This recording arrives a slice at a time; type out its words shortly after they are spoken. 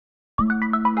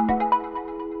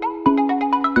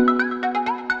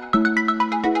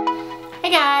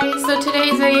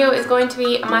today's video is going to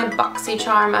be my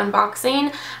BoxyCharm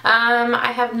unboxing.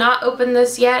 I have not opened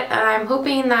this yet, and I'm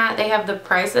hoping that they have the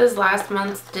prices. Last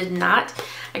month did not.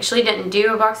 Actually didn't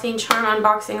do a BoxyCharm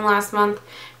unboxing last month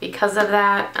because of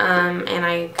that, and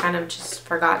I kind of just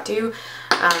forgot to.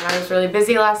 I was really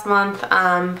busy last month,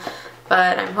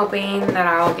 but I'm hoping that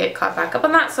I'll get caught back up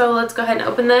on that. So let's go ahead and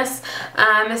open this.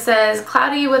 It says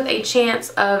cloudy with a chance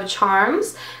of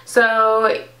charms.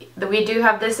 So we do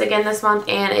have this again this month,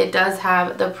 and it does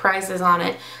have the prices on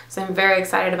it. So I'm very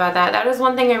excited about that. That is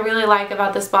one thing I really like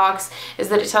about this box, is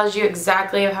that it tells you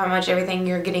exactly how much everything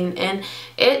you're getting in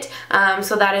it.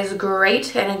 So that is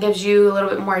great, and it gives you a little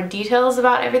bit more details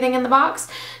about everything in the box.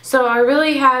 So I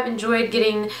really have enjoyed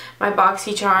getting my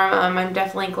BoxyCharm. I'm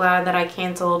definitely glad that I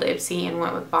canceled Ipsy and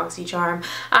went with BoxyCharm.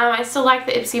 I still like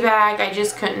the Ipsy bag. I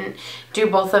just couldn't do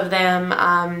both of them,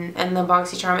 and the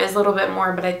BoxyCharm is a little bit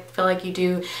more, but I feel like you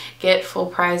do get full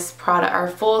price product or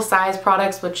full size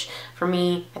products, which for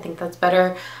me, I think that's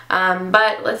better.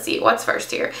 But let's see what's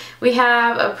first here. We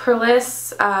have a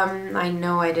Perlis, I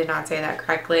know I did not say that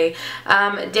correctly,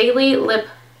 Daily Lip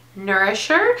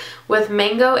Nourisher with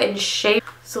mango and shea.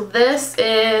 So this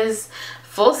is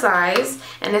full size,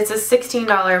 and it's a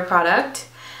 $16 product.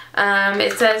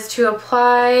 It says to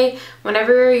apply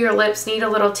whenever your lips need a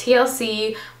little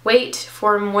TLC, wait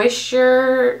for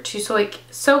moisture to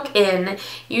soak in,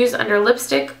 use under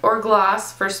lipstick or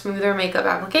gloss for smoother makeup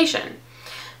application.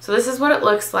 So this is what it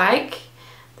looks like.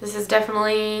 This is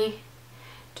definitely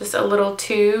just a little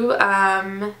tube.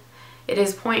 It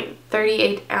is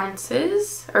 0.38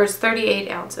 ounces, or it's 38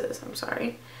 ounces, I'm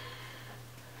sorry.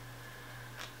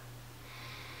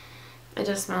 It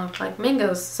just smells like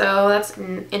mangoes, so that's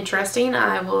interesting.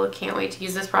 Can't wait to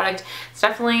use this product. It's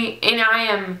definitely, and I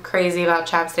am crazy about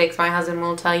chapsticks. My husband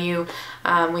will tell you.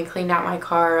 We cleaned out my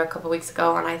car a couple weeks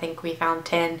ago, and I think we found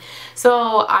 10.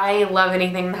 So I love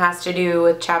anything that has to do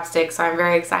with chapsticks. So I'm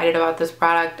very excited about this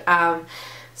product.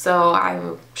 So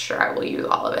I'm sure I will use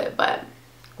all of it, but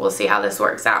we'll see how this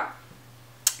works out.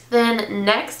 Then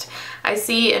next, I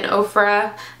see an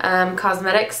Ofra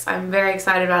Cosmetics. I'm very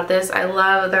excited about this. I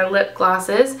love their lip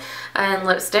glosses and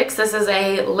lipsticks. This is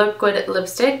a liquid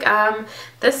lipstick.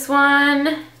 This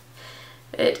one,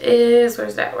 it is,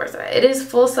 where's that? It is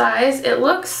full size.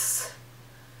 This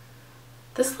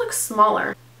looks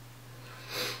smaller.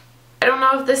 I don't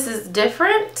know if this is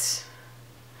different.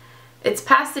 It's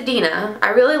Pasadena.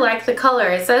 I really like the color.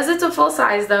 It says it's a full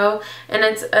size though, and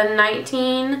it's a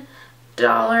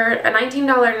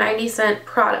 $19.90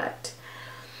 product.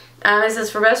 It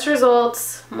says for best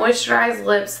results, moisturize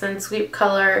lips, then sweep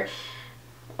color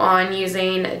on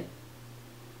using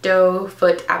doe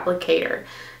foot applicator.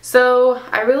 So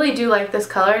I really do like this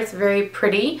color. It's very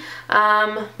pretty,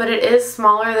 but it is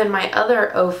smaller than my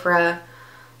other Ofra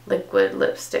liquid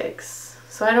lipsticks.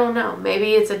 So I don't know.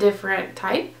 Maybe it's a different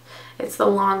type. It's the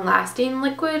long-lasting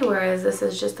liquid, whereas this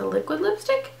is just a liquid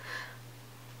lipstick.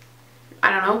 I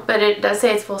don't know, but it does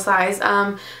say it's full size.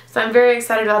 So I'm very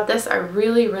excited about this. I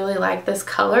really, really like this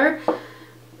color.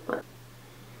 Yeah,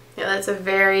 that's a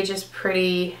very just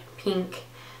pretty pink,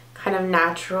 kind of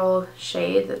natural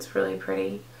shade that's really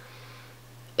pretty.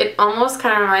 It almost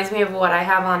kind of reminds me of what I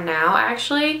have on now,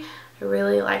 actually. I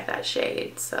really like that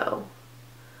shade, so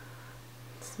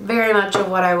it's very much of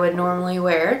what I would normally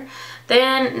wear.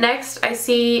 Then next I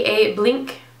see a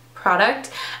Blink product.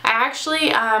 I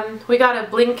actually we got a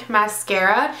Blink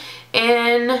mascara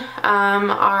in the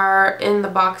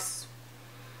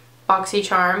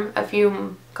BoxyCharm a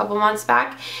couple months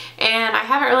back, and I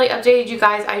haven't really updated you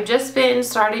guys. I've just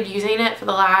started using it for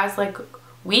the last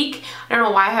week. I don't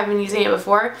know why I haven't been using it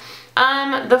before.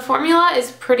 The formula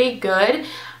is pretty good.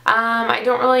 I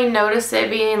don't really notice it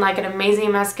being like an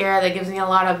amazing mascara that gives me a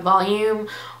lot of volume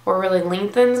or really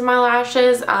lengthens my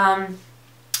lashes.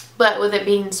 But with it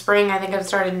being spring, I think I've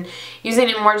started using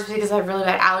it more just because I have really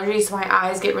bad allergies, so my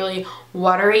eyes get really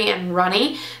watery and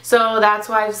runny. So that's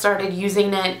why I've started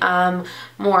using it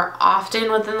more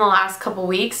often within the last couple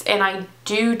weeks. And I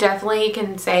do definitely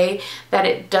can say that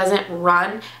it doesn't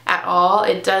run at all.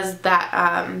 It does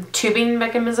that tubing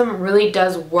mechanism really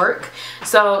does work.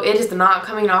 So it is not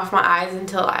coming off my eyes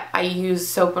until I use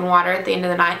soap and water at the end of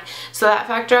the night. So that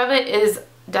factor of it is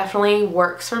definitely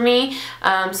works for me.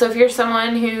 So if you're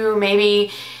someone who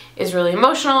maybe is really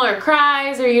emotional or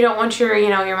cries, or you don't want your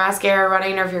your mascara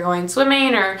running, or if you're going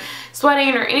swimming or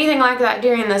sweating or anything like that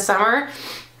during the summer,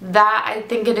 that I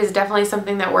think it is definitely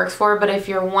something that works for. But if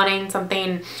you're wanting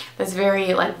something that's very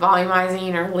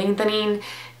volumizing or lengthening,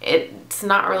 it's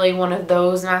not really one of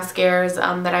those mascaras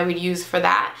that I would use for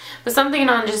that. But something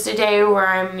on just a day where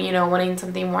I'm, you know, wanting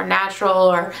something more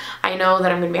natural, or I know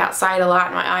that I'm going to be outside a lot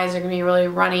and my eyes are going to be really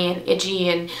runny and itchy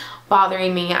and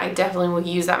bothering me, I definitely will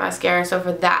use that mascara. So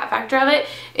for that factor of it,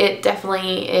 it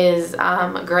definitely is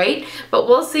great. But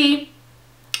we'll see.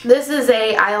 This is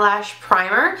a eyelash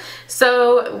primer,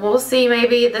 so we'll see.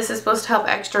 Maybe this is supposed to help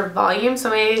extra volume, so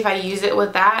maybe if I use it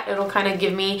with that, it'll kind of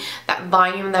give me that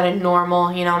volume that a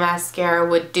normal, you know, mascara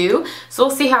would do. So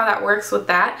we'll see how that works with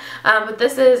that. But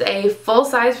this is a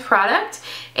full-size product,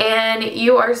 and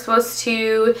you are supposed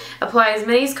to apply as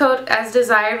many coat as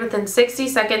desired within 60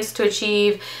 seconds to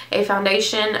achieve a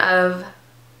foundation of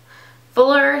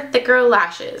fuller, thicker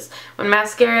lashes. When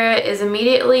mascara is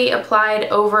immediately applied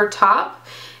over top,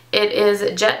 it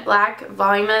is jet black,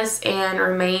 voluminous, and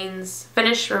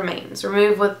finish remains.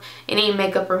 Remove with any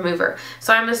makeup remover.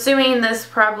 So I'm assuming this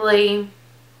probably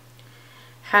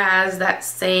has that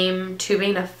same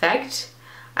tubing effect,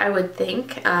 I would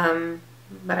think.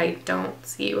 But I don't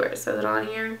see where it says it on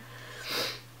here.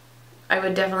 I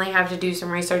would definitely have to do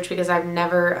some research because I've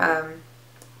never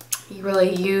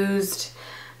really used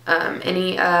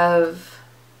any of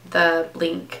the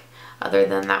Blink other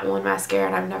than that one mascara,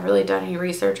 and I've never really done any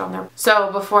research on there.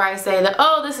 So before I say that,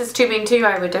 oh, this is tubing too,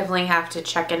 I would definitely have to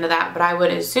check into that, but I would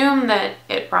assume that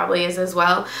it probably is as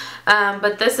well.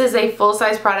 But this is a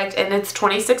full-size product, and it's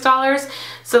 $26.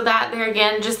 So that there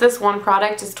again, just this one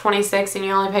product is $26, and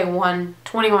you only pay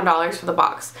 $21 for the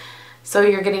box. So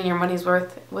you're getting your money's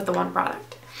worth with the one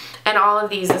product. And all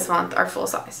of these this month are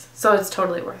full-size, so it's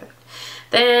totally worth it.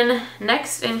 Then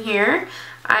next in here,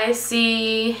 I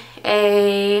see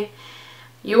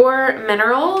Your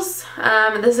Minerals.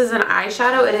 This is an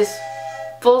eyeshadow. It is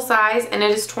full size and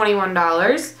it is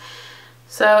 $21.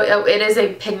 So it is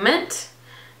a pigment.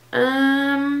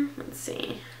 Let's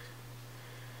see.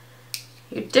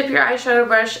 You dip your eyeshadow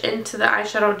brush into the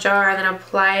eyeshadow jar and then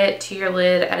apply it to your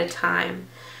lid at a time.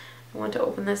 I want to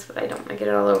open this, but I don't want to get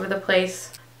it all over the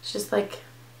place. It's just like,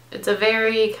 it's a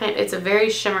very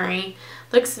shimmery.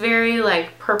 Looks very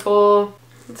like purple.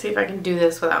 Let's see if I can do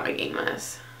this without making a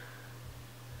mess.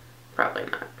 Probably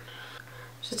not.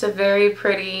 Just a very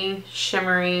pretty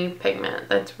shimmery pigment.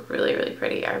 That's really, really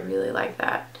pretty. I really like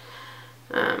that.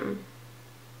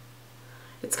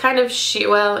 It's kind of sheer.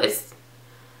 Well, it's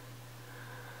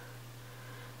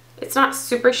not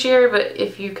super sheer, but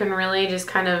if you can really just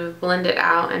kind of blend it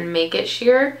out and make it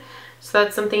sheer. So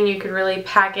that's something you could really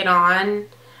pack it on,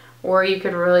 or you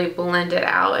could really blend it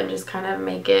out and just kind of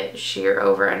make it sheer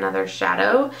over another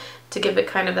shadow to give it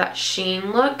kind of that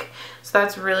sheen look. So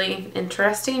that's really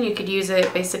interesting. You could use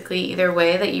it basically either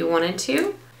way that you wanted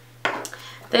to.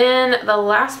 Then the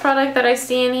last product that I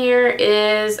see in here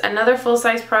is another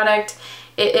full-size product.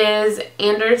 It is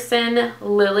Anderson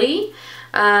Lily.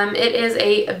 It is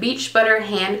a Beach Butter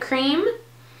Hand Cream,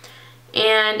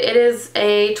 and it is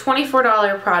a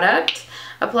 $24 product.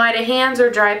 Apply to hands or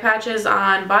dry patches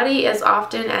on body as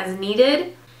often as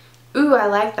needed. Ooh, I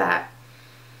like that.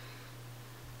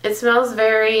 It smells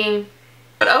very...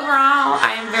 But overall,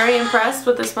 I am very impressed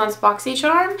with this month's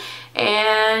BoxyCharm,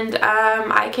 and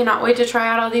I cannot wait to try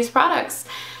out all these products.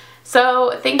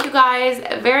 So thank you guys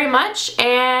very much,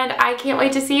 and I can't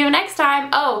wait to see you next time.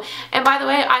 Oh, and by the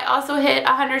way, I also hit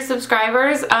 100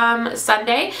 subscribers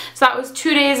Sunday, so that was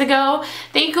 2 days ago.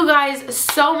 Thank you guys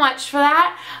so much for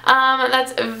that.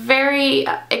 That's very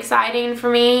exciting for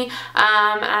me,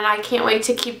 and I can't wait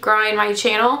to keep growing my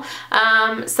channel.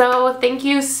 So thank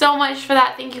you so much for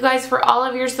that. Thank you guys for all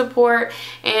of your support,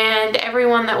 and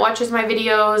everyone that watches my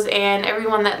videos and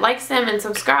everyone that likes them and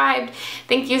subscribed.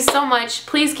 Thank you so much.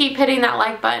 Please keep hitting that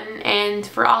like button, and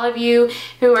for all of you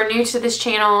who are new to this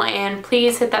channel, and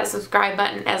please hit that subscribe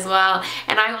button as well,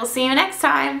 and I will see you next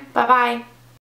time. Bye bye.